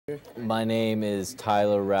My name is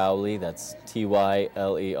Tyler Rowley. That's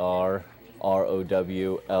Tyler-Rowley,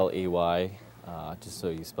 just so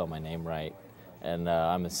you spell my name right. And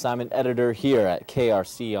I'm assignment editor here at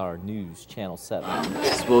KRCR News Channel 7.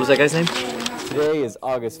 What was that guy's name? Today is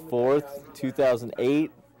August 4th,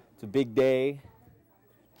 2008. It's a big day,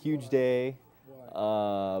 huge day,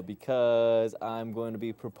 because I'm going to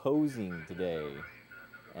be proposing today.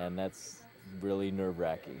 And that's really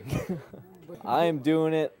nerve-wracking. I am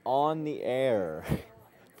doing it on the air.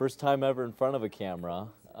 First time ever in front of a camera.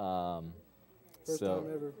 First time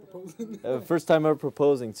ever proposing. First time ever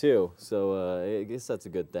proposing too. So I guess that's a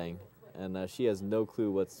good thing. And she has no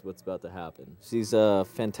clue what's about to happen. She's a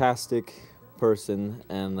fantastic person,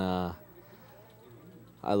 and I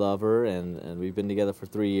love her. And we've been together for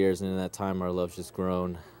 3 years, and in that time our love's just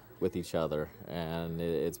grown with each other. And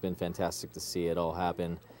it's been fantastic to see it all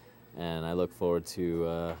happen. And I look forward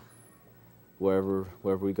to wherever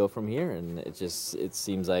we go from here, and it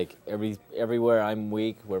seems like everywhere I'm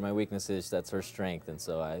weak, where my weakness is, that's her strength, and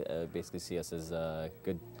so I basically see us as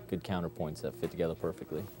good counterpoints that fit together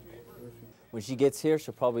perfectly. When she gets here,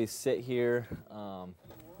 she'll probably sit here.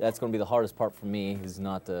 That's going to be the hardest part for me, is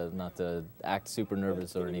not to act super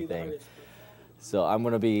nervous or anything. So I'm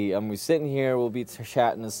gonna be sitting here. We'll be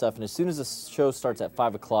chatting and stuff, and as soon as the show starts at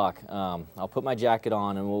 5 o'clock, I'll put my jacket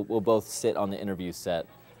on, and we'll both sit on the interview set.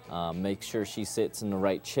 Make sure she sits in the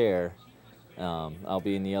right chair. I'll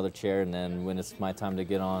be in the other chair, and then when it's my time to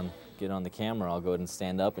get on the camera, I'll go ahead and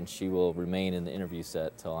stand up, and she will remain in the interview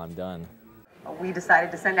set till I'm done. We decided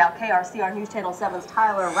to send out KRCR News Channel 7's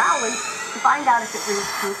Tyler Rowley to find out if it rings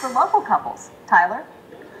true for local couples. Tyler?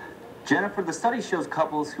 Jennifer, the study shows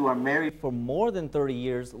couples who are married for more than 30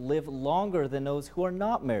 years live longer than those who are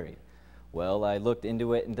not married. Well, I looked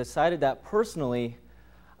into it and decided that personally,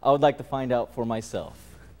 I would like to find out for myself.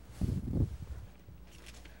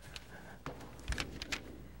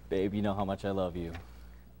 Babe, you know how much I love you,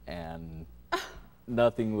 and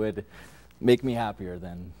nothing would make me happier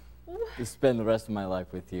than to spend the rest of my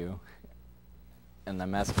life with you. And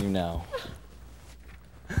I'm asking you now,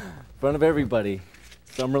 in front of everybody,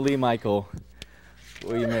 Summer Lee Michael,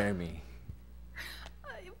 will you marry me?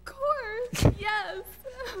 Of course, yes.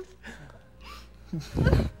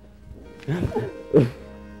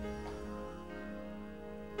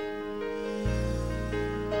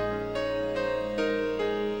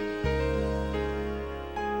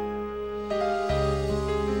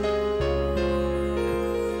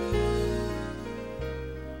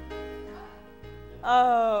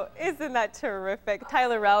 Oh, isn't that terrific?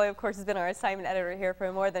 Tyler Rowley, of course, has been our assignment editor here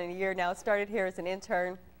for more than a year now. Started here as an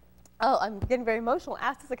intern. Oh, I'm getting very emotional.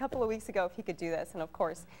 Asked us a couple of weeks ago if he could do this, and of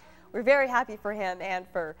course, we're very happy for him and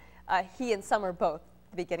for he and Summer both,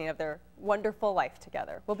 the beginning of their wonderful life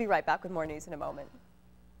together. We'll be right back with more news in a moment.